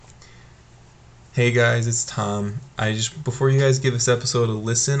Hey guys, it's Tom. Before you guys give this episode a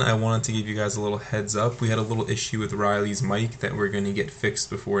listen, I wanted to give you guys a little heads up. We had a little issue with Riley's mic that we're going to get fixed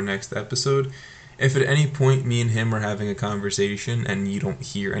before next episode. If at any point me and him are having a conversation and you don't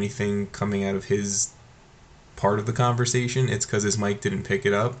hear anything coming out of his part of the conversation, it's because his mic didn't pick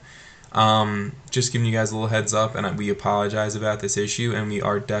it up. Just giving you guys a little heads up, and we apologize about this issue, and we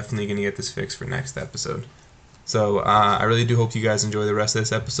are definitely going to get this fixed for next episode. I really do hope you guys enjoy the rest of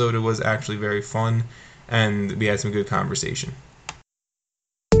this episode. It was actually very fun, and we had some good conversation.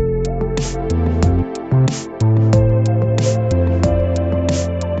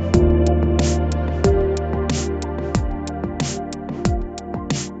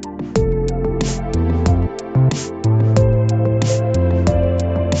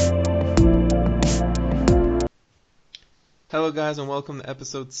 Hello, guys, and welcome to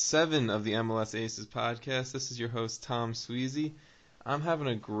episode 7 of the MLS Aces podcast. This is your host, Tom Sweezy. I'm having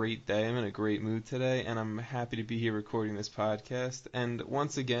a great day. I'm in a great mood today, and I'm happy to be here recording this podcast. And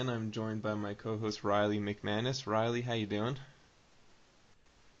once again, I'm joined by my co-host, Riley McManus. Riley, how you doing?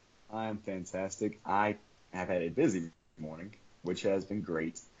 I'm fantastic. I have had a busy morning, which has been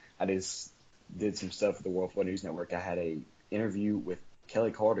great. I just did some stuff with the World Football News Network. I had a interview with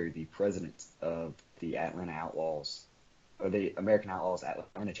Kelly Carter, the president of the Atlanta Outlaws, or the American Outlaws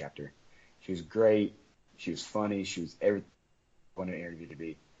Atlanta chapter. She was great. She was funny. She was everything I wanted an interview to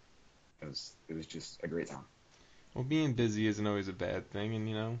be. It was just a great time. Well, being busy isn't always a bad thing,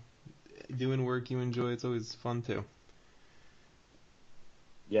 and doing work you enjoy, it's always fun too.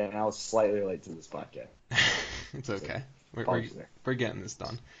 Yeah, and I was slightly late to this podcast, It's so okay. We're, we're, apologies there. we're getting this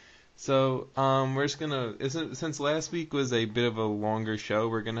done. We're just gonna, isn't since last week was a bit of a longer show,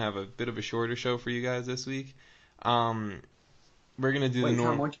 we're gonna have a bit of a shorter show for you guys this week. Um, we're gonna do the Wait, Tom,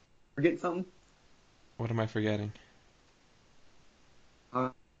 norm. aren't you forgetting something? What am I forgetting?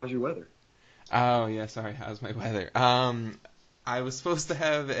 How's your weather? Oh yeah, sorry. How's my weather? I was supposed to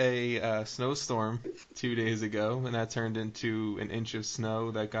have a snowstorm 2 days ago, and that turned into an inch of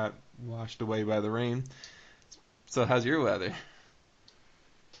snow that got washed away by the rain. So how's your weather?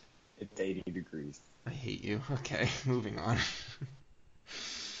 It's 80 degrees. I hate you. Okay, moving on.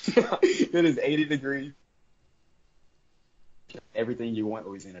 It is 80 degrees. Everything you want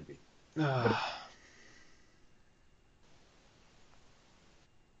Louisiana to be. But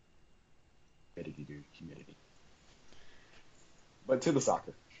humidity, dude, humidity. But to the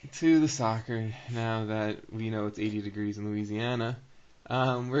soccer. To the soccer. Now that we know it's 80 degrees in Louisiana,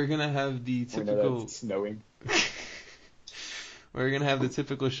 we're gonna have the We know that typical. it's snowing. We're gonna have the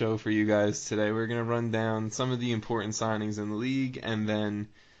typical show for you guys today. We're gonna run down some of the important signings in the league, and then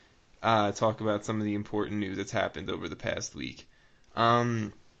talk about some of the important news that's happened over the past week.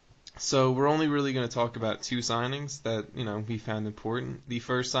 Um, so we're only really going to talk about two signings that we found important. The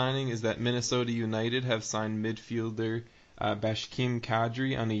first signing is that Minnesota United have signed midfielder Bashkim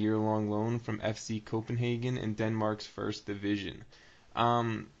Kadri on a year-long loan from FC Copenhagen in Denmark's first division.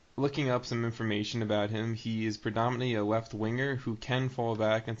 Looking up some information about him, he is predominantly a left winger who can fall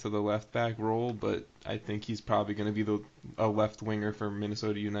back into the left back role, but I think he's probably going to be a left winger for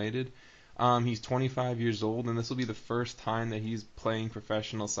Minnesota United. He's 25 years old, and this will be the first time that he's playing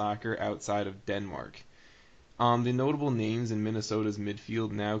professional soccer outside of Denmark. The notable names in Minnesota's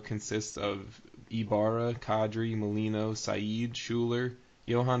midfield now consists of Ibarra, Kadri, Molino, Said, Schuler,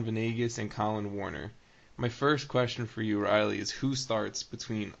 Johan Venegas, and Colin Warner. My first question for you, Riley, is who starts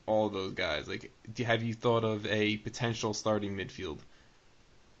between all those guys? Like, have you thought of a potential starting midfield?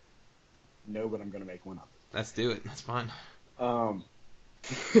 No, but I'm going to make one up. Let's do it. That's fine. Um,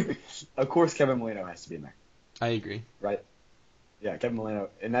 of course, Kevin Molino has to be in there, I agree. right? Yeah, Kevin Molino.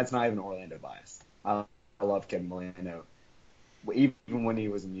 And that's not even Orlando bias. I love Kevin Molino. Even when he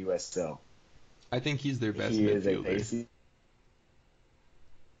was in USL, I think he's their best he is a midfielder. pacey.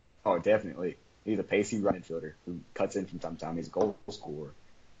 Oh, definitely. He's a pacey right midfielder who cuts in from time to time. He's a goal scorer.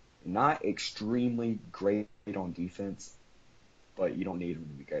 Not extremely great on defense, but you don't need him to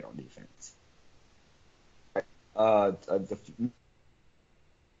be great on defense. The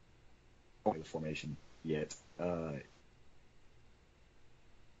formation yet.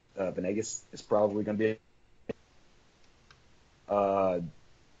 Venegas is probably going to be. Uh,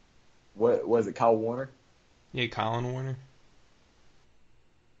 what was it? Kyle Warner? Yeah, Colin Warner.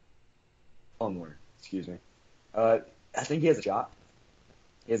 Colin Warner, excuse me. Uh, I think he has a shot.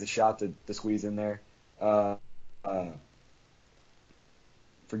 He has a shot to squeeze in there. Uh, uh,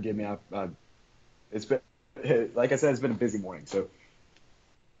 Forgive me. It's been, like I said, it's been a busy morning. So,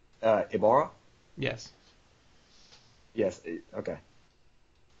 Ibarra? Yes. Yes. Okay.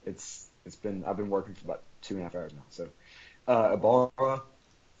 It's been I've been working for about 2.5 hours now. So, Ibarra,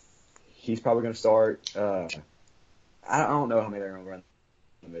 he's probably going to start. I don't know how many they're going to run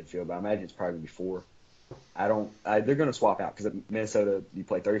in the midfield, but I imagine it's probably going to be four. They're going to swap out because Minnesota, you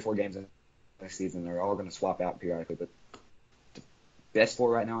play 34 games next season. They're all going to swap out periodically. But the best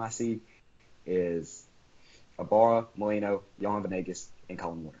four right now I see is Ibarra, Molino, Johan Venegas, and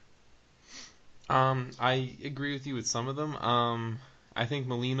Colin Warner. I agree with you with some of them. I think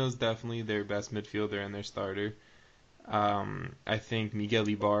Molino's definitely their best midfielder and their starter. I think Miguel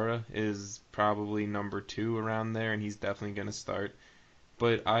Ibarra is probably number 2 around there, and he's definitely going to start.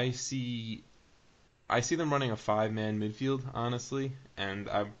 But I see them running a 5-man midfield, honestly, and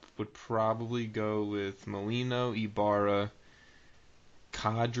I would probably go with Molino, Ibarra,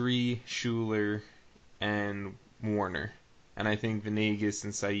 Kadri, Schuler, and Warner. And I think Venegas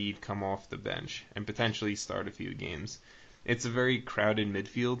and Said come off the bench and potentially start a few games. It's a very crowded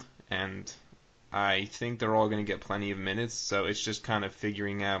midfield, and I think they're all going to get plenty of minutes, so it's just kind of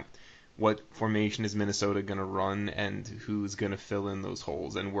figuring out what formation is Minnesota going to run and who's going to fill in those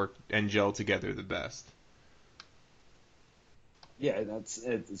holes and work and gel together the best. Yeah,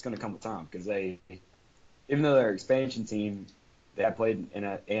 it's going to come with time because even though they're an expansion team, they have played in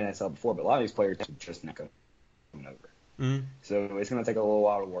an ANSL before, but a lot of these players are just not coming over. Mm-hmm. So it's going to take a little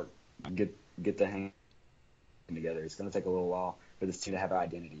while to work, get the hang together. It's going to take a little while for this team to have an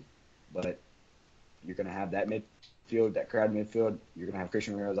identity, but you're going to have that midfield, that crowd midfield. You're going to have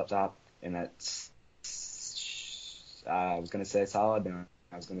Christian Ramirez up top, and that's I was going to say solid, and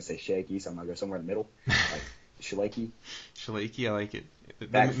I was going to say shaky, so I'm going to go somewhere in the middle, like Shalaky. Shalaky, I like it.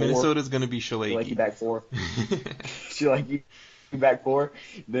 Minnesota's going to be Shalaky. Shalaky back four. Shalaky back four.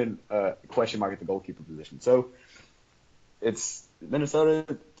 Then question mark at the goalkeeper position. So it's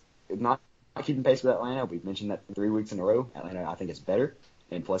Minnesota not keeping pace with Atlanta. We've mentioned that 3 weeks in a row. Atlanta, I think, is better.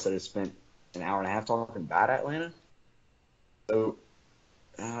 And plus, I just spent an hour and a half talking about Atlanta. So,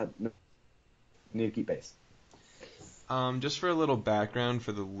 need to keep pace. Just for a little background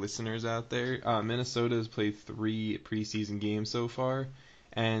for the listeners out there, Minnesota has played 3 preseason games so far,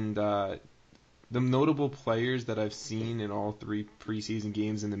 and the notable players that I've seen in all 3 preseason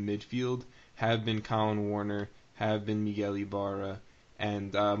games in the midfield have been Colin Warner, have been Miguel Ibarra,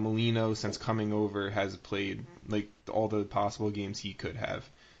 and Molino, since coming over, has played like all the possible games he could have.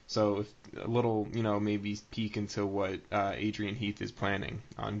 So if a little, maybe peek into what Adrian Heath is planning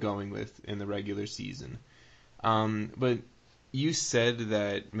on going with in the regular season. But you said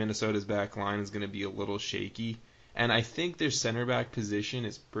that Minnesota's back line is going to be a little shaky, and I think their center back position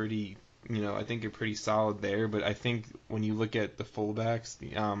is pretty, I think you're pretty solid there, but I think when you look at the fullbacks,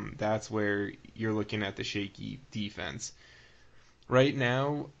 that's where you're looking at the shaky defense. Right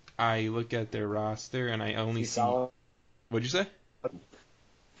now, I look at their roster and I only see... Solid. What'd you say?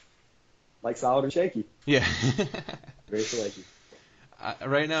 Like solid or shaky? Yeah. Very shaky.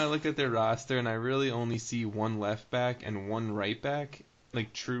 Right now, I look at their roster and I really only see 1 left back and 1 right back,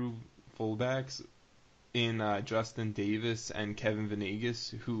 like true fullbacks, in Justin Davis and Kevin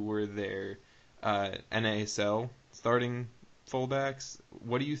Venegas, who were their NASL starting fullbacks.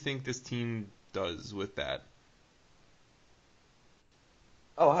 What do you think this team does with that?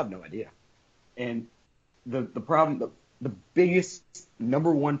 Oh, I have no idea. And the problem, the biggest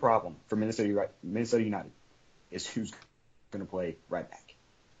number 1 problem for Minnesota United is who's going to play right back.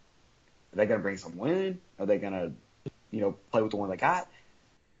 Are they going to bring someone in? Are they going to, play with the one they got?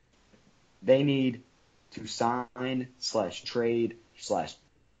 They need to sign/trade/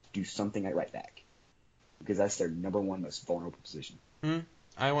 do something at right back because that's their number 1 most vulnerable position. I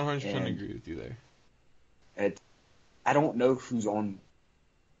 100% agree with you there. I don't know who's on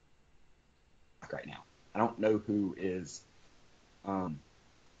right now. I don't know who is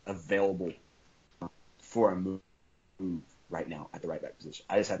available for a move right now at the right back position.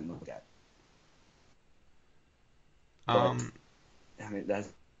 I just haven't looked at it. But, that's...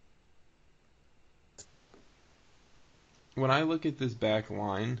 When I look at this back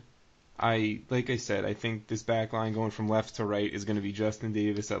line, like I said, I think this back line going from left to right is going to be Justin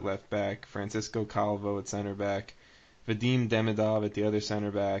Davis at left back, Francisco Calvo at center back, Vadim Demidov at the other center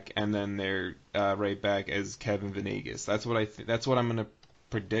back, and then their right back as Kevin Venegas. That's what I'm going to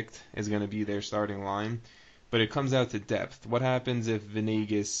predict is going to be their starting line. But it comes out to depth. What happens if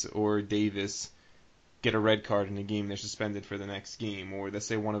Venegas or Davis get a red card in a game, they're suspended for the next game, or let's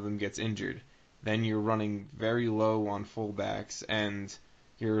say one of them gets injured? Then you're running very low on fullbacks, and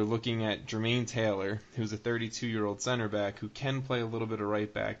you're looking at Jermaine Taylor, who's a 32-year-old center back who can play a little bit of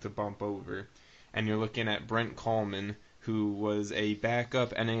right back to bump over. And you're looking at Brent Coleman, who was a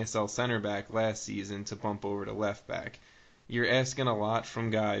backup NASL center back last season, to bump over to left back. You're asking a lot from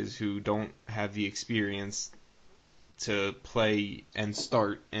guys who don't have the experience to play and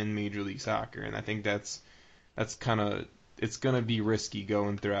start in Major League Soccer, and I think that's kind of it's going to be risky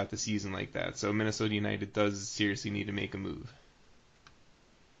going throughout the season like that. So Minnesota United does seriously need to make a move.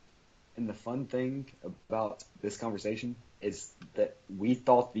 And the fun thing about this conversation is that we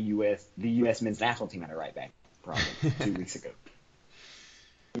thought the U.S. men's national team had a right back problem 2 weeks ago.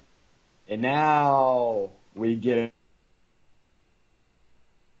 And now we get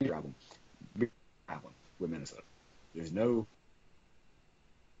a problem. We have one with Minnesota. There's no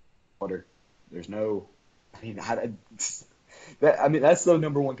water. There's no. That's the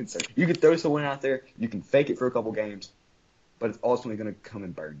number one concern. You can throw someone out there. You can fake it for a couple games, but it's ultimately going to come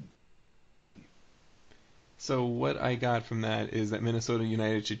and burn you. So what I got from that is that Minnesota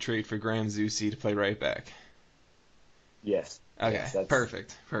United should trade for Graham Zusi to play right back. Yes. Okay. Yes,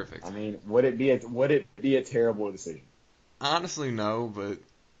 Perfect. I mean, would it be a terrible decision? Honestly, no,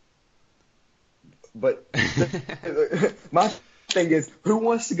 But my thing is, who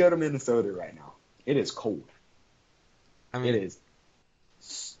wants to go to Minnesota right now? It is cold. I mean, it is.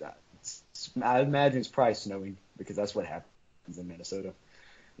 I imagine it's probably snowing because that's what happens in Minnesota.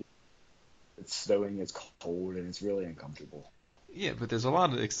 It's snowing, it's cold, and it's really uncomfortable. Yeah, but there's a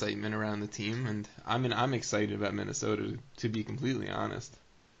lot of excitement around the team, and I'm excited about Minnesota, to be completely honest.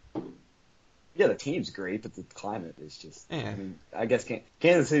 Yeah, the team's great, but the climate is just. Yeah. I mean, I guess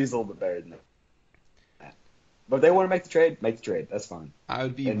Kansas City's a little bit better than that. But if they want to make the trade. That's fine. I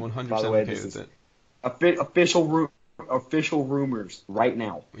would be 100% by the way, okay with it. Official rumors right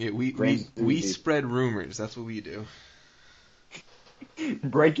now. Yeah, we spread rumors. That's what we do.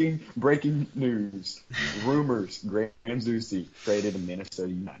 Breaking news. Rumors. Graham Zusi traded to Minnesota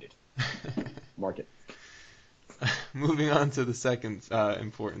United. Mark it. Moving on to the second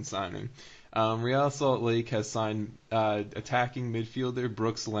important signing. Real Salt Lake has signed attacking midfielder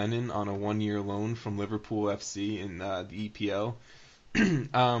Brooks Lennon on a 1-year loan from Liverpool FC in the EPL.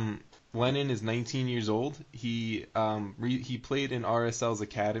 Lennon is 19 years old. He played in RSL's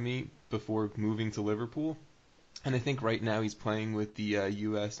academy before moving to Liverpool, and I think right now he's playing with the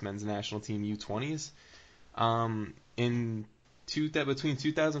U.S. men's national team U20s. Between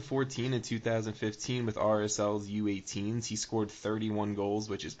 2014 and 2015 with RSL's U18s, he scored 31 goals,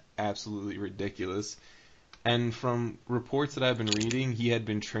 which is absolutely ridiculous. And from reports that I've been reading, he had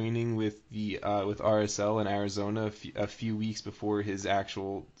been training with RSL in Arizona a few weeks before his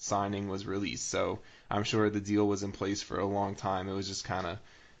actual signing was released. So I'm sure the deal was in place for a long time. It was just kind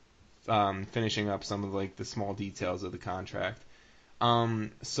of finishing up some of like the small details of the contract.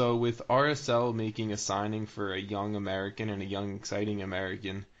 So with RSL making a signing for a young American and a young exciting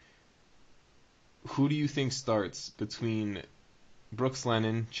American, who do you think starts between Brooks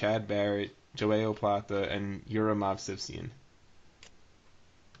Lennon, Chad Barrett, Joao Plata, and Yura Movsisyan?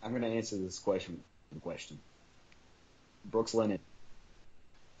 I'm going to answer this question with a question. Brooks Lennon,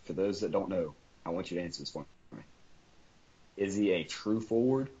 for those that don't know, I want you to answer this for me. Is he a true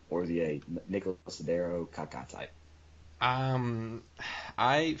forward or is he a Nicolas Sadero, Kaká type?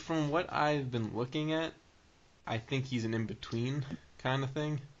 From what I've been looking at, I think he's an in-between kind of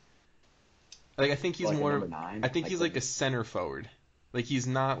thing. Like, I think he's like more. A number 9? I think he's like a center forward. Like, he's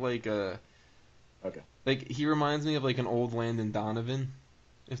not like a. Okay. Like, he reminds me of like an old Landon Donovan,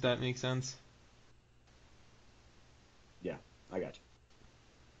 if that makes sense. Yeah, I got you.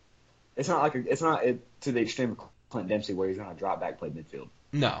 It's not to the extreme of Clint Dempsey where he's gonna drop back, play midfield.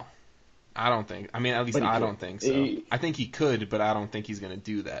 No, I don't think. I mean, at least I don't think so. I think he could, but I don't think he's gonna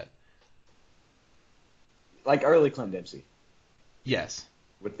do that. Like early Clint Dempsey. Yes.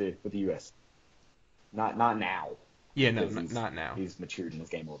 With the U.S. Not now. Yeah, no, not now. He's matured in this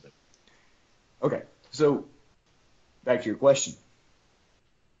game a little bit. Okay, so back to your question.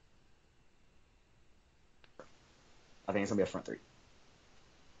 I think it's gonna be a front three.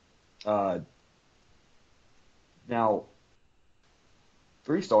 Now,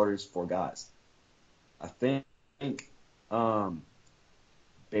 3 starters, 4 guys. I think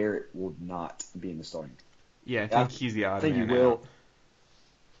Barrett will not be in the starting. Yeah, I think he's the odd man out. I think he will.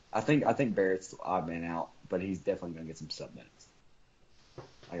 I think Barrett's the odd man out, but he's definitely going to get some sub minutes.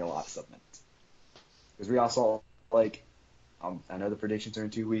 Like a lot of sub minutes. Because Real Salt Lake, I know the predictions are in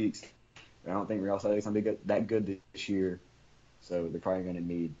 2 weeks. But I don't think Real Salt Lake's going to be that good this year. So they're probably going to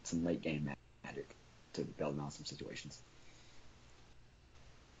need some late game magic to bail them out some situations.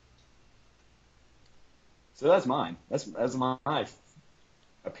 So that's mine. That's my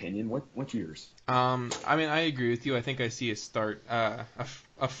opinion. What's yours? I mean, I agree with you. I think I see a start, a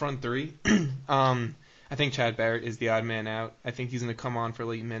front three. I think Chad Barrett is the odd man out. I think he's going to come on for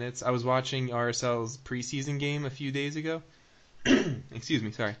late minutes. I was watching RSL's preseason game a few days ago. Excuse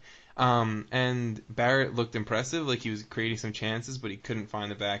me, sorry. And Barrett looked impressive, like he was creating some chances, but he couldn't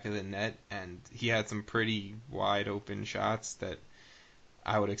find the back of the net, and he had some pretty wide open shots that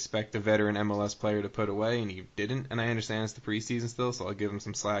I would expect a veteran MLS player to put away, and he didn't. And I understand it's the preseason still, so I'll give him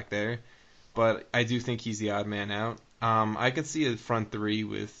some slack there. But I do think he's the odd man out. I could see a front three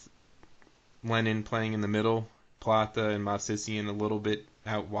with Lennon playing in the middle, Plata and Movsisian a little bit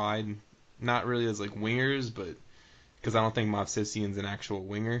out wide. Not really as like wingers, but because I don't think Movsisian's an actual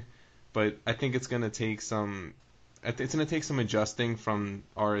winger. But I think it's going to take some adjusting from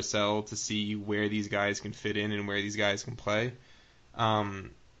RSL to see where these guys can fit in and where these guys can play. I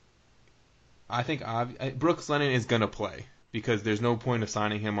think Brooks Lennon is going to play because there's no point of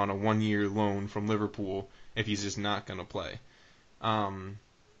signing him on a 1-year loan from Liverpool if he's just not going to play.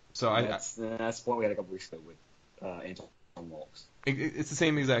 That's the point we had a couple weeks ago with Anton Walks. It's the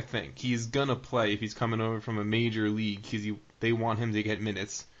same exact thing. He's going to play if he's coming over from a major league because they want him to get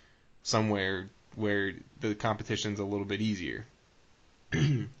minutes somewhere where the competition's a little bit easier.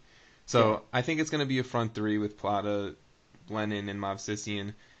 So I think it's going to be a front three with Plata, Lennon, and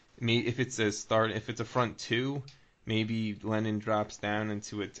Movsisian. If it's a front two, maybe Lennon drops down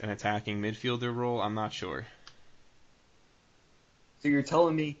into an attacking midfielder role. I'm not sure. So you're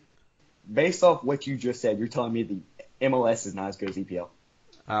telling me, based off what you just said, you're telling me the MLS is not as good as EPL?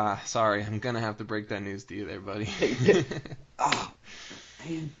 Sorry, I'm gonna have to break that news to you there, buddy. Oh,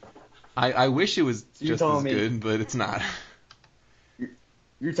 man. I wish it was just as good, but it's not.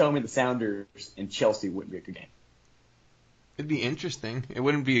 You're telling me the Sounders and Chelsea wouldn't be a good game? It'd be interesting. It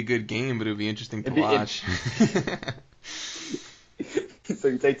wouldn't be a good game, but it would be interesting to watch. So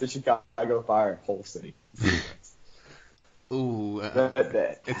you take the Chicago Fire and Hull City. Ooh,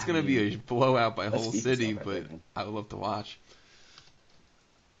 it's going to be a blowout by Hull City, but I would love to watch.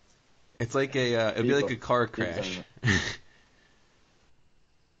 It's like it'd be like a car crash.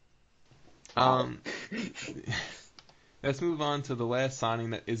 Let's move on to the last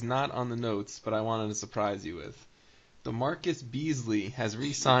signing that is not on the notes, but I wanted to surprise you with. DeMarcus Beasley has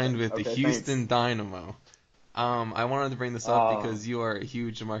re-signed with the Houston Dynamo. I wanted to bring this up because you are a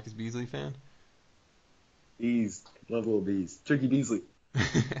huge DeMarcus Beasley fan. Love little bees. Tricky Beasley.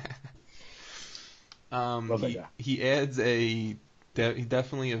 He adds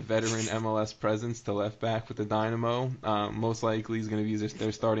definitely a veteran MLS presence to left back with the Dynamo. Most likely he's going to be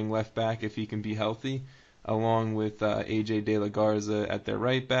their starting left back if he can be healthy, along with AJ De La Garza at their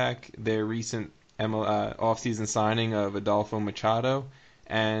right back. Their recent off-season signing of Adolfo Machado,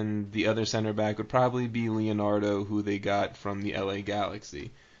 and the other center back would probably be Leonardo, who they got from the LA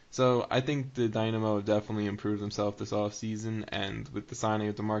Galaxy. So I think the Dynamo have definitely improved themselves this offseason, and with the signing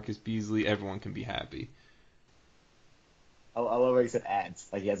of DeMarcus Beasley, everyone can be happy. I love how he said adds,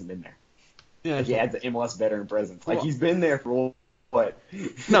 like he hasn't been there. Yeah, like he adds an MLS veteran presence. Like he's been there for what?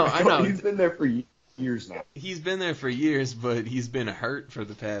 No, I know. He's been there for years now. He's been there for years, but he's been hurt for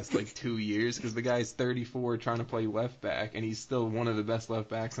the past 2 years because the guy's 34 trying to play left back, and he's still one of the best left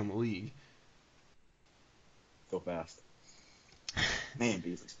backs in the league. So fast. Man,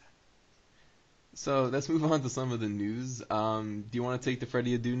 Beasley's fast. So let's move on to some of the news. Do you want to take the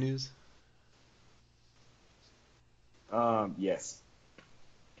Freddie Adu news? Yes.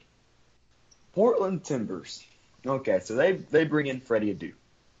 Portland Timbers. Okay, so they bring in Freddie Adu.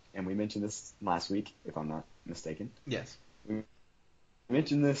 And we mentioned this last week, if I'm not mistaken. Yes. We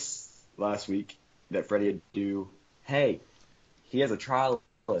mentioned this last week, that Freddie Adu, hey, he has a trial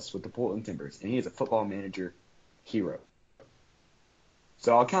list with the Portland Timbers, and he is a football manager hero.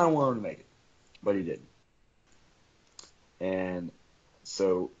 So I kind of wanted him to make it, but he didn't. And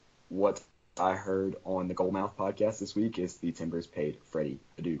so what I heard on the Goldmouth podcast this week is the Timbers paid Freddie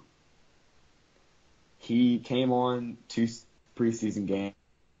Adu. He came on 2 preseason games,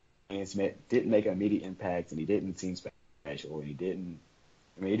 didn't make an immediate impact, and he didn't seem special, and he didn't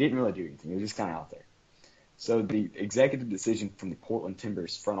really do anything. He was just kind of out there. So the executive decision from the Portland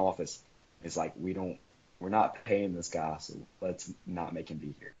Timbers front office is like, we're not paying this guy, so let's not make him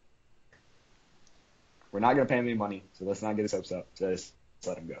be here. We're not going to pay him any money, so let's not get his hopes up. Just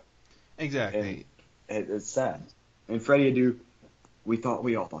let him go. Exactly. And it's sad. And Freddie Adu, we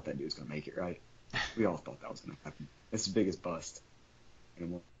all thought that dude was going to make it, right? We all thought that was going to happen. It's the biggest bust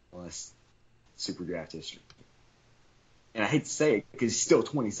in MLS Super Draft history. And I hate to say it because he's still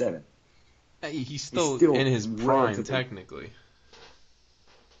 27. He's still in his prime, technically.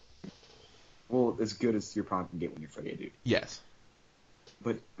 Well, as good as your prime can get when you're Freddie Adu. Yes.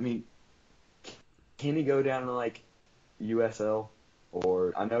 But, I mean, can he go down to, USL?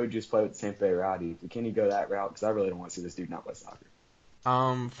 Or, I know he just played with Tampa Bay Rowdy, but can he go that route? Because I really don't want to see this dude not play soccer.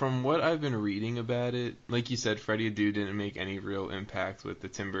 From what I've been reading about it, like you said, Freddie Adu didn't make any real impact with the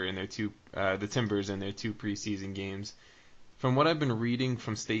Timbers in their two preseason games. From what I've been reading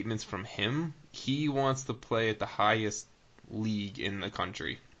from statements from him, he wants to play at the highest league in the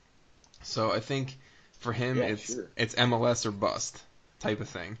country. So I think for him Yeah, sure. it's MLS or bust type of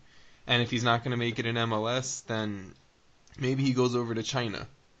thing. And if he's not going to make it in MLS, then maybe he goes over to China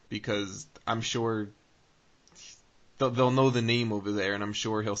because I'm sure they'll know the name over there, and I'm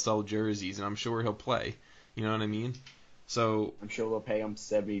sure he'll sell jerseys, and I'm sure he'll play. You know what I mean? So I'm sure they'll pay him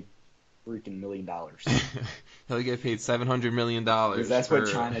 $70 million. he'll get paid $700 million Because that's what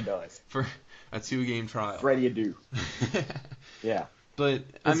China does. For a 2-game trial. Freddie Adu. Yeah. But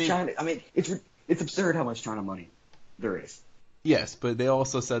I mean, China, it's absurd how much China money there is. Yes, but they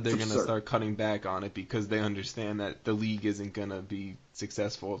also said they're going to absurd. start cutting back on it because they understand that the league isn't going to be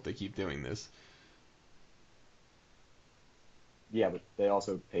successful if they keep doing this. Yeah, but they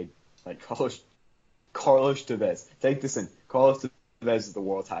also paid like Carlos Tevez. Take this in. Carlos Tevez is the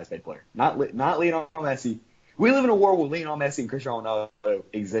world's highest paid player. Not Lionel Messi. We live in a world where Lionel Messi and Cristiano Ronaldo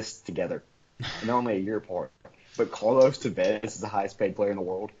exist together, and they're only a year apart. But Carlos Tevez is the highest paid player in the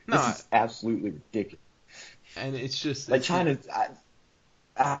world. No, This is absolutely ridiculous. And it's just Like China,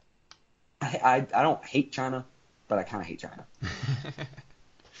 I don't hate China, but I kind of hate China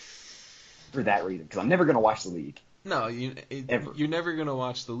for that reason because I'm never gonna watch the league. No, Ever. you're never going to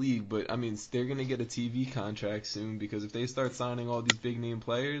watch the league, but I mean, they're going to get a TV contract soon because if they start signing all these big name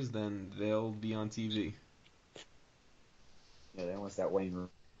players, then they'll be on TV. Yeah, they almost that Wayne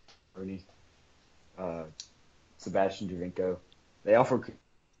Rooney, Sebastian Javinko. They offer. I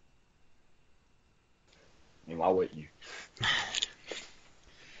mean, why wouldn't you?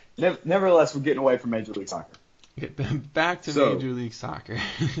 Nevertheless, we're getting away from Major League Soccer. Back to Major League Soccer.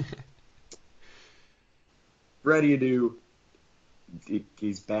 Freddie Adu,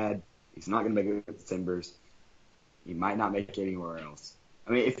 he's bad. He's not going to make it with the Timbers. He might not make it anywhere else. I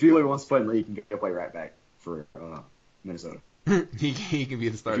mean, if he really wants to play in the league, he can go play right back for Minnesota. he can be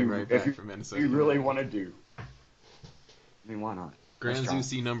the starting right back for Minnesota. If you really want to do. I mean, why not?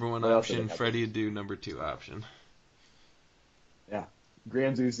 Granzusi number 1 option, Freddie Adu number 2 option. Yeah,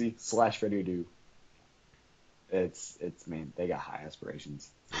 Granzusi / Freddie Adu. It's man, they got high aspirations.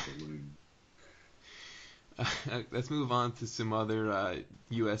 Let's move on to some other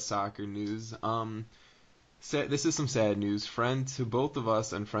U.S. soccer news. This is some sad news. Friend to both of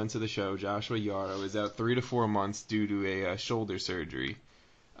us and friend to the show, Joshua Yaro, is out 3 to 4 months due to a shoulder surgery.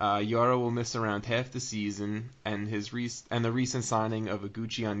 Yaro will miss around half the season, and the recent signing of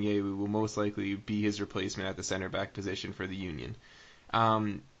Oguchi Onyewu will most likely be his replacement at the center back position for the Union.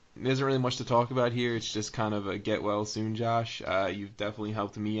 There isn't really much to talk about here. It's just kind of a get well soon, Josh. You've definitely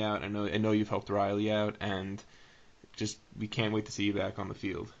helped me out. I know you've helped Riley out, and we can't wait to see you back on the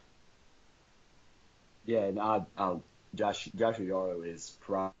field. Yeah, and Joshua Yaro is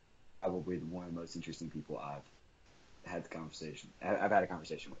probably one of the most interesting people I've had a conversation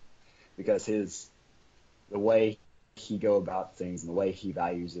with, because the way he go about things and the way he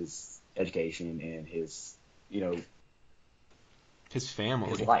values his education and his his family,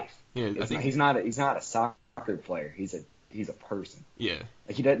 his life. Yeah, he's not a soccer player. He's a person. Yeah,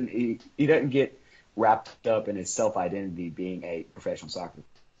 like he doesn't get wrapped up in his self identity being a professional soccer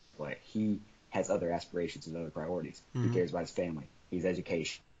player. He has other aspirations and other priorities. Mm-hmm. He cares about his family, his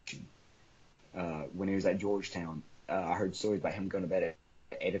education. When he was at Georgetown, I heard stories about him going to bed at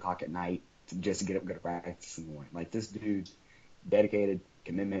 8 o'clock at night just to get up and go to practice in the morning. Like, this dude, dedicated,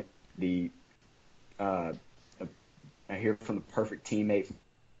 commitment, I hear from the perfect teammate from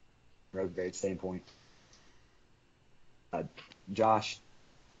a road grade standpoint. Josh,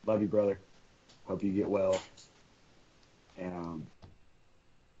 love you, brother. Hope you get well. And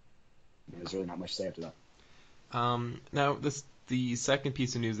there's really not much to say after that. Now, the second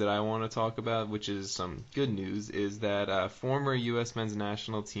piece of news that I want to talk about, which is some good news, is that former U.S. men's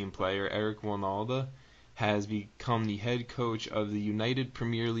national team player Eric Wynalda has become the head coach of the United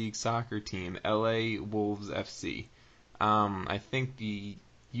Premier League soccer team, LA Wolves FC. I think the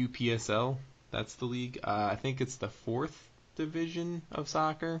UPSL, that's the league. I think it's the 4th division of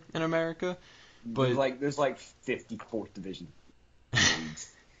soccer in America. But there's like 54th division leagues.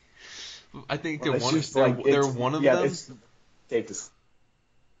 I think they're one of them. It's safe to,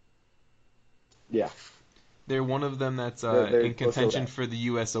 yeah. They're one of them that's they're in contention for the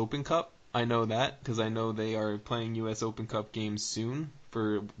U.S. Open Cup. I know that because I know they are playing U.S. Open Cup games soon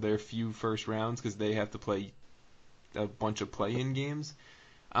for their few first rounds because they have to play a bunch of play-in games.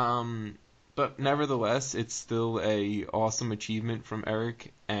 But nevertheless, it's still a awesome achievement from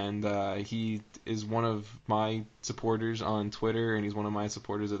Eric, and he is one of my supporters on Twitter, and he's one of my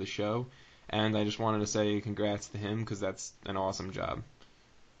supporters of the show. And I just wanted to say congrats to him because that's an awesome job.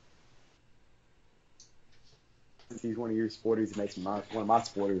 Since he's one of your supporters, he makes him one of my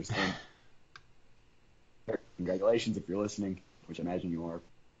supporters. And congratulations if you're listening, which I imagine you are.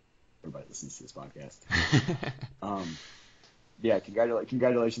 Everybody listens to this podcast. Yeah,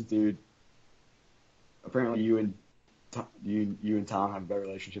 congratulations, dude. Apparently, you and Tom have a better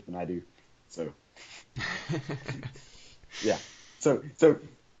relationship than I do. So, yeah. So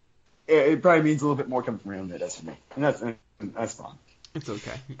it probably means a little bit more coming from him than it does from me, and that's fine. It's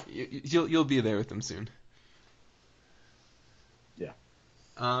okay. You'll be there with him soon. Yeah.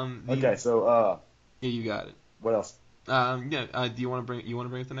 Okay, so yeah, you got it. What else? Yeah. Do you want to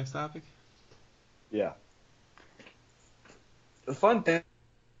bring up the next topic? Yeah. The fun thing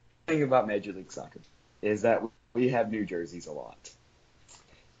about Major League Soccer is that we have new jerseys a lot.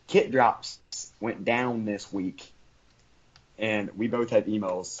 Kit drops went down this week, and we both have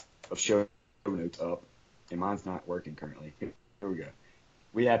emails of show notes up, and mine's not working currently. Here we go.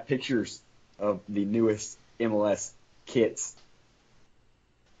 We have pictures of the newest MLS kits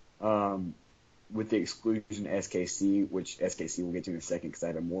with the exclusion SKC, which SKC we'll get to in a second because I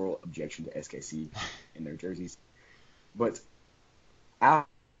have a moral objection to SKC in their jerseys. But out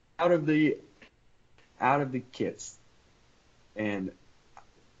of the kits, and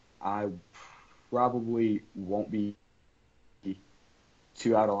I probably won't be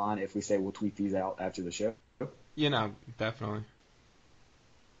too out of line if we say we'll tweet these out after the show. Yeah, no, definitely.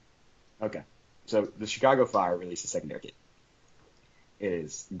 Okay. So the Chicago Fire released a secondary kit. It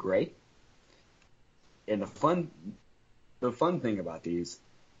is gray. And the fun thing about these,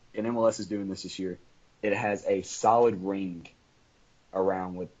 and MLS is doing this year, it has a solid ring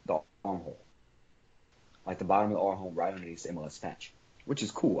around with the armhole. Like the bottom of the armhole right underneath the MLS patch. Which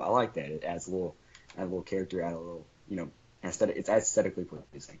is cool. I like that. It adds a little character, adds a little, aesthetic. It's aesthetically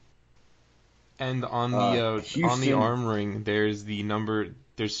pleasing. And on the arm ring, there's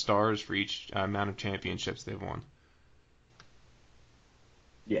stars for each amount of championships they've won.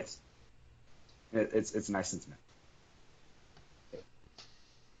 Yes. It's a nice sentiment.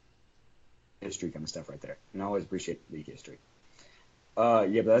 History kind of stuff right there. And I always appreciate league history.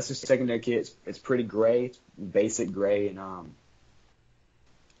 Yeah, but that's just secondary kit. It's pretty gray. It's basic gray and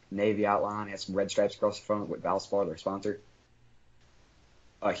navy outline. It has some red stripes across the front with Valspar, their sponsor.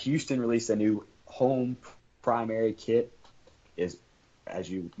 Houston released a new home primary kit. Is, as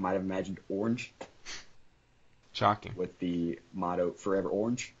you might have imagined, orange. Shocking. With the motto "Forever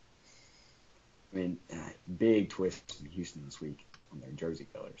Orange." I mean, big twist in Houston this week on their jersey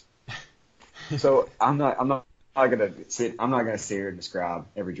colors. So I'm not gonna sit here and describe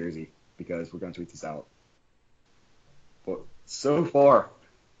every jersey because we're gonna tweet this out. But so far,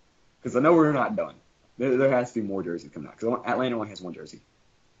 because I know we're not done, there has to be more jerseys coming out. Because Atlanta only has one jersey.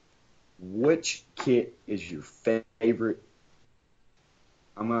 Which kit is your favorite?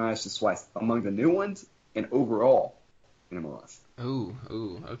 I'm gonna ask this twice. Among the new ones and overall in MLS. Ooh,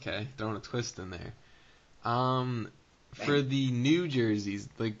 okay. Throwing a twist in there. For the new jerseys,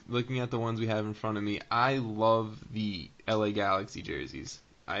 like looking at the ones we have in front of me, I love the LA Galaxy jerseys.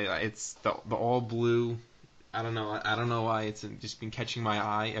 It's the all blue. I don't know why it's just been catching my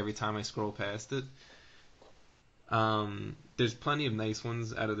eye every time I scroll past it. There's plenty of nice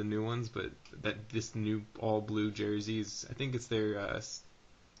ones out of the new ones, but this new all blue jerseys, I think it's their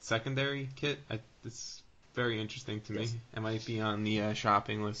secondary kit. It's very interesting to me. Yes. It might be on the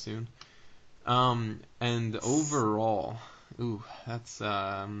shopping list soon. And overall, that's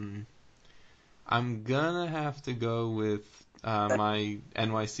I'm gonna have to go with my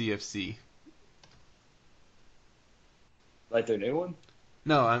NYCFC. Like their new one?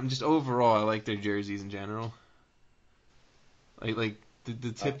 No, I'm just overall. I like their jerseys in general. Like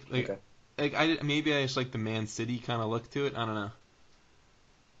the tip, okay. Maybe I just like the Man City kind of look to it. I don't know.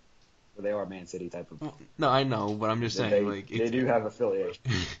 Well, they are Man City type of. Well, no, I know, but I'm just saying they do have affiliation.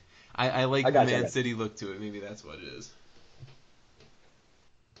 I like the Man City look to it. Maybe that's what it is.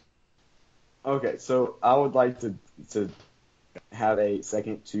 Okay, so I would like to have a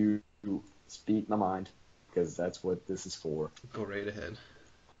second to speak my mind because that's what this is for. Go right ahead.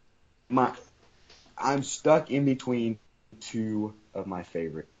 I'm stuck in between two of my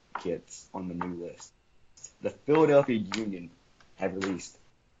favorite kits on the new list. The Philadelphia Union have released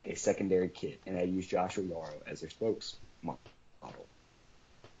a secondary kit, and they use Joshua Yaro as their spokesmodel.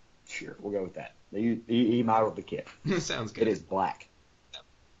 Sure, we'll go with that. He modeled the kit. Sounds good. It is black.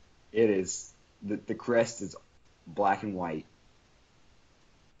 It is the crest is black and white,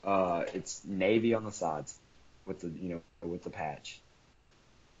 It's navy on the sides with the with the patch.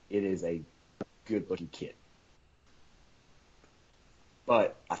 It is a good looking kit,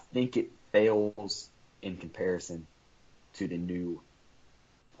 but I think it fails in comparison to the new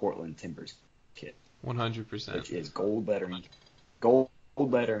Portland Timbers kit, 100%. which is gold lettering. Gold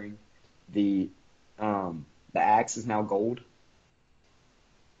lettering. The the axe is now gold.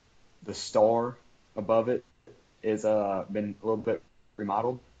 The star above it is been a little bit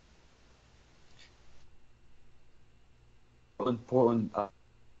remodeled. Portland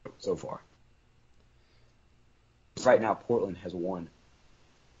so far. Right now, Portland has won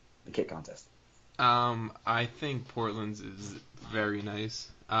the kit contest. I think Portland's is very nice.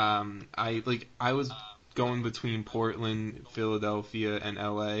 I was going between Portland, Philadelphia, and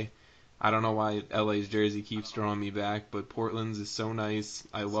LA. I don't know why LA's jersey keeps drawing me back, but Portland's is so nice.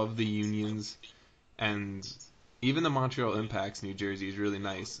 I love the Unions, and even the Montreal Impact's New Jersey is really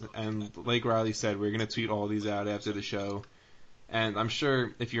nice. And like Riley said, we're gonna tweet all these out after the show. And I'm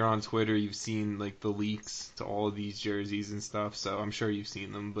sure if you're on Twitter, you've seen like the leaks to all of these jerseys and stuff. So I'm sure you've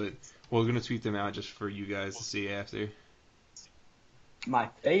seen them, but we're gonna tweet them out just for you guys to see after. My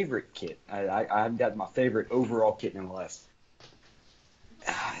favorite kit, I've got my favorite overall kit in MLS.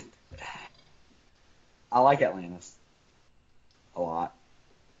 I like Atlantis a lot.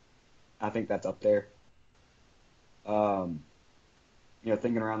 I think that's up there.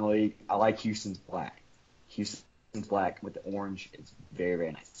 Thinking around the league, I like Houston's black. Houston's black with the orange is very,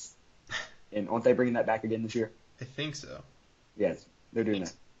 very nice. And aren't they bringing that back again this year? I think so. Yes, they're doing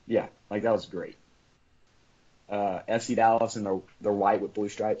that. Yeah, like that was great. FC Dallas and their white with blue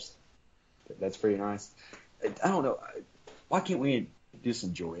stripes. That's pretty nice. I don't know. Why can't we just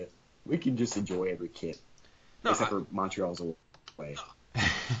enjoy it? We can just enjoy every kit, except for Montreal's away.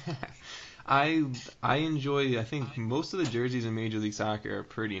 I enjoy. I think most of the jerseys in Major League Soccer are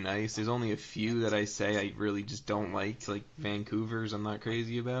pretty nice. There's only a few that I say I really just don't like Vancouver's. I'm not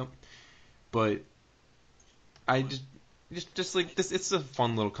crazy about, but I just like this. It's a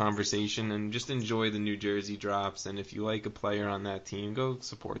fun little conversation, and just enjoy the new jersey drops. And if you like a player on that team, go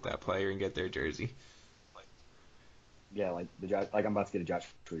support that player and get their jersey. Yeah, like I'm about to get a Josh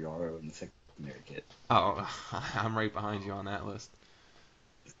Trujillo in the secondary kit. Oh, I'm right behind you on that list.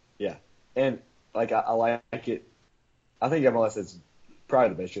 Yeah, and like I like it. I think MLS is probably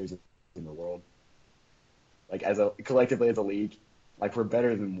the best jersey in the world. Like collectively as a league, like we're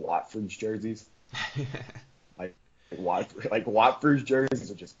better than Watford's jerseys. Watford's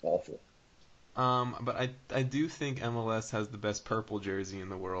jerseys are just awful. But I do think MLS has the best purple jersey in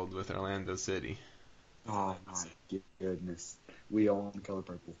the world with Orlando City. Oh my goodness, we own color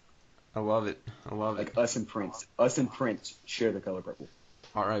purple. I love it. Like us and Prince share the color purple.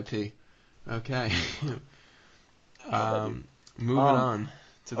 R.I.P. Okay. Moving on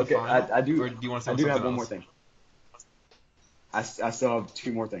to the final. I do. Or do you want to say I do have something one more else? thing. I still have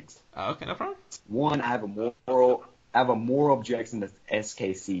two more things. Okay, no problem. One, I have a moral objection to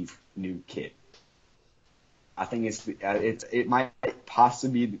SKC's new kit. I think it might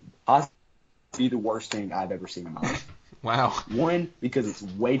possibly be the worst thing I've ever seen in my life. Wow. One, because it's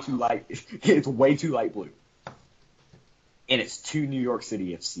way too light. It's way too light blue, and it's too New York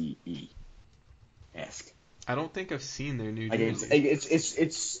City FCE-esque. I don't think I've seen their new Like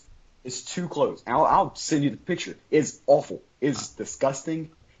jersey. it's too close. I'll send you the picture. It's awful. It's disgusting.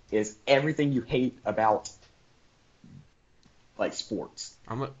 It's everything you hate about like sports.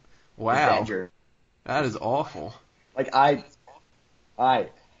 Wow. That is awful. Like I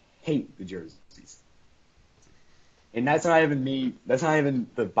hate the jerseys. And that's not even me. That's not even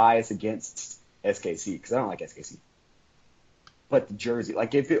the bias against SKC because I don't like SKC. But the jersey,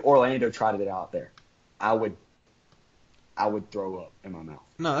 like if Orlando tried it out there, I would throw up in my mouth.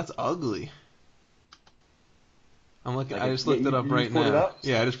 No, that's ugly. I'm looking. Like I just looked it up right now.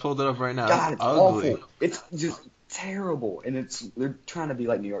 Yeah, I just pulled it up right now. God, it's ugly. awful. It's just terrible, and they're trying to be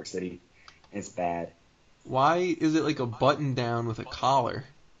like New York City, and it's bad. Why is it like a button down with a collar?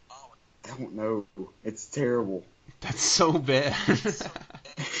 I don't know. It's terrible. That's so bad.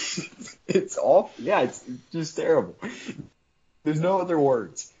 It's awful. Yeah, it's just terrible. There's no other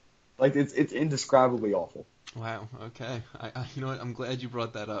words. Like it's indescribably awful. Wow. Okay. I you know what? I'm glad you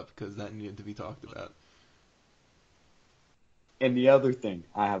brought that up because that needed to be talked about. And the other thing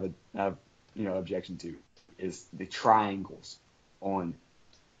I have objection to is the triangles on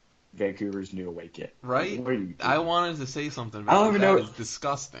Vancouver's new away kit. Right? I wanted to say something about I don't even know. That is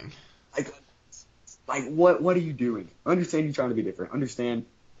disgusting. Like what are you doing? I understand you're trying to be different. Understand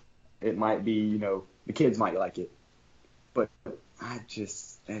it might be, the kids might like it. But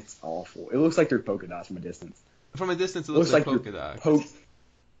it's awful. It looks like they're polka dots from a distance. From a distance, it looks like polka dots.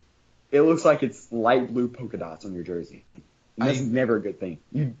 it looks like it's light blue polka dots on your jersey. And that's never a good thing.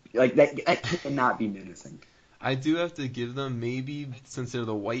 You like that cannot be menacing. I do have to give them, maybe since they're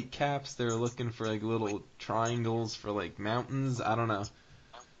the white caps, they're looking for like little triangles for like mountains. I don't know.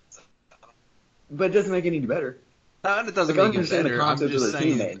 But it doesn't make it any better. It doesn't Like, I make it understand the better. I'm concept of just the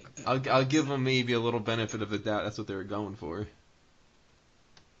team, saying, man. I'll give them maybe a little benefit of the doubt. That's what they were going for.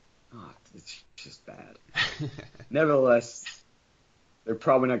 Oh, it's just bad. Nevertheless, they're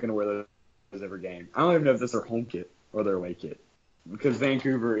probably not going to wear those every game. I don't even know if that's their home kit or their away kit. Because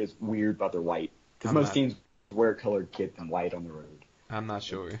Vancouver is weird about their white. Because most teams wear colored kit than white on the road. I'm not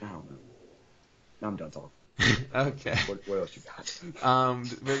sure. I don't know. I'm done talking. Okay. What else you got?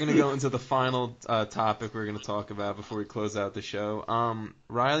 We're going to go into the final topic we're going to talk about before we close out the show.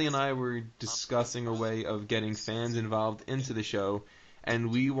 Riley and I were discussing a way of getting fans involved into the show, and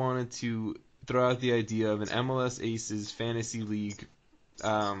we wanted to throw out the idea of an MLS Aces fantasy league,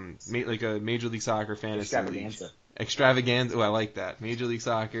 like a Major League Soccer fantasy league. Extravaganza. Oh, I like that. Major League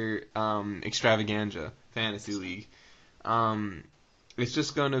Soccer Extravaganza fantasy league. It's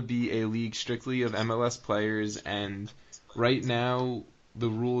just going to be a league strictly of MLS players, and right now the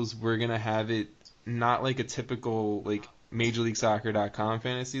rules, we're going to have it not like a typical like MajorLeagueSoccer.com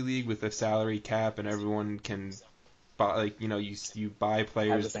fantasy league with a salary cap and everyone can buy, like, you buy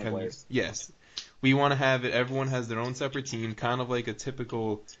players. Players. Yes. We want to have it, everyone has their own separate team, kind of like a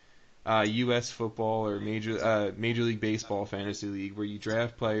typical U.S. football or Major League Baseball fantasy league where you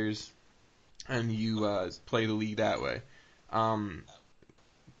draft players and you play the league that way.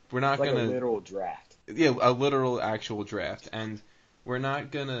 We're not like gonna a literal draft. Yeah, a literal actual draft, and we're not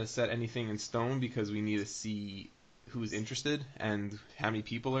gonna set anything in stone because we need to see who's interested and how many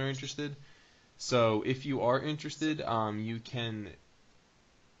people are interested. So if you are interested, you can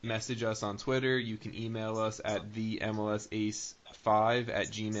message us on Twitter. You can email us at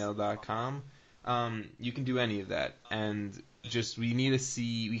themlsace5@gmail.com. You can do any of that, and just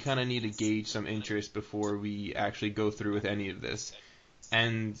we kind of need to gauge some interest before we actually go through with any of this.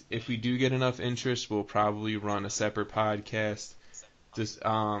 And if we do get enough interest, we'll probably run a separate podcast, just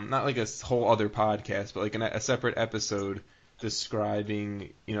not like a whole other podcast, but like a separate episode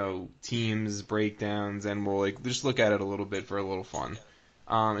describing, teams, breakdowns, and we'll like just look at it a little bit for a little fun.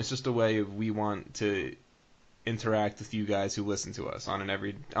 It's just a way we want to interact with you guys who listen to us on an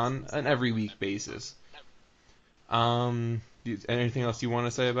every week basis. Anything else you want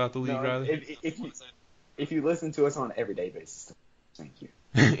to say about the league, Riley? If you listen to us on an everyday basis, thank you.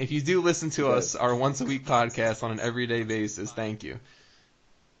 If you do listen to us, our once a week podcast on an everyday basis, thank you.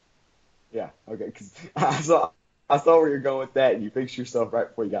 Yeah, okay, because I saw where you're going with that, and you fixed yourself right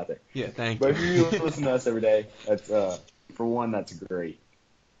before you got there. Yeah, thank you. But if you listen to us every day, that's for one, that's great.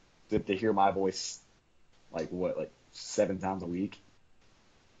 To hear my voice, like 7 times a week.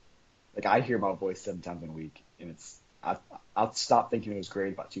 Like I hear my voice 7 times in a week, and I stopped thinking it was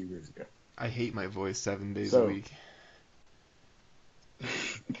great about 2 years ago. I hate my voice 7 days a week.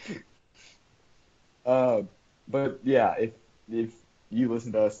 But yeah, if you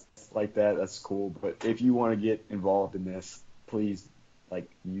listen to us like that, that's cool. But if you want to get involved in this, please,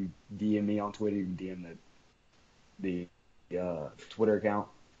 you DM me on Twitter. You can DM the Twitter account,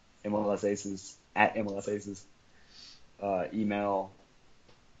 MLS Aces, at MLS Aces. Email,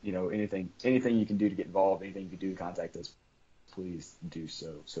 anything you can do to get involved, anything you can do to contact us, please do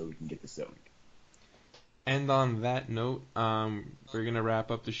so we can get this going. And on that note, we're going to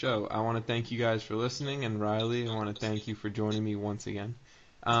wrap up the show. I want to thank you guys for listening, and Riley, I want to thank you for joining me once again.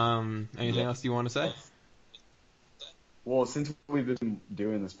 Anything else you want to say? Well, since we've been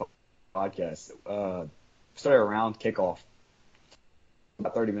doing this podcast, started around kickoff,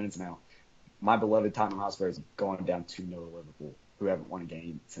 about 30 minutes now, my beloved Tottenham Hotspur is going down 2-0 Liverpool, who haven't won a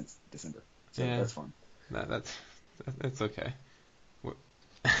game since December. So that's fun. That's okay.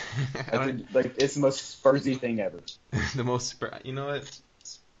 It's the most Spursy thing ever. The most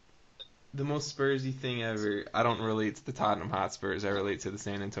Spursy thing ever. I don't relate to the Tottenham Hotspurs. I relate to the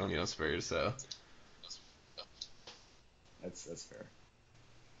San Antonio Spurs. So that's fair.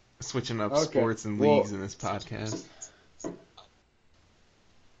 Switching up sports and leagues in this podcast,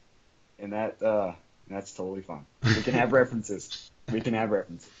 and that's totally fine. We can have references.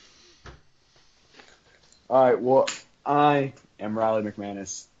 All right. Well, I am Riley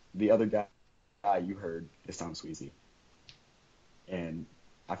McManus. The other guy you heard is Tom Sweezy. And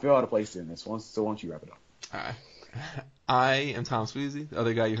I feel out of place doing this, so why don't you wrap it up? All right. I am Tom Sweezy. The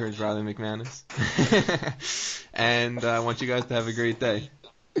other guy you heard is Riley McManus. And I want you guys to have a great day.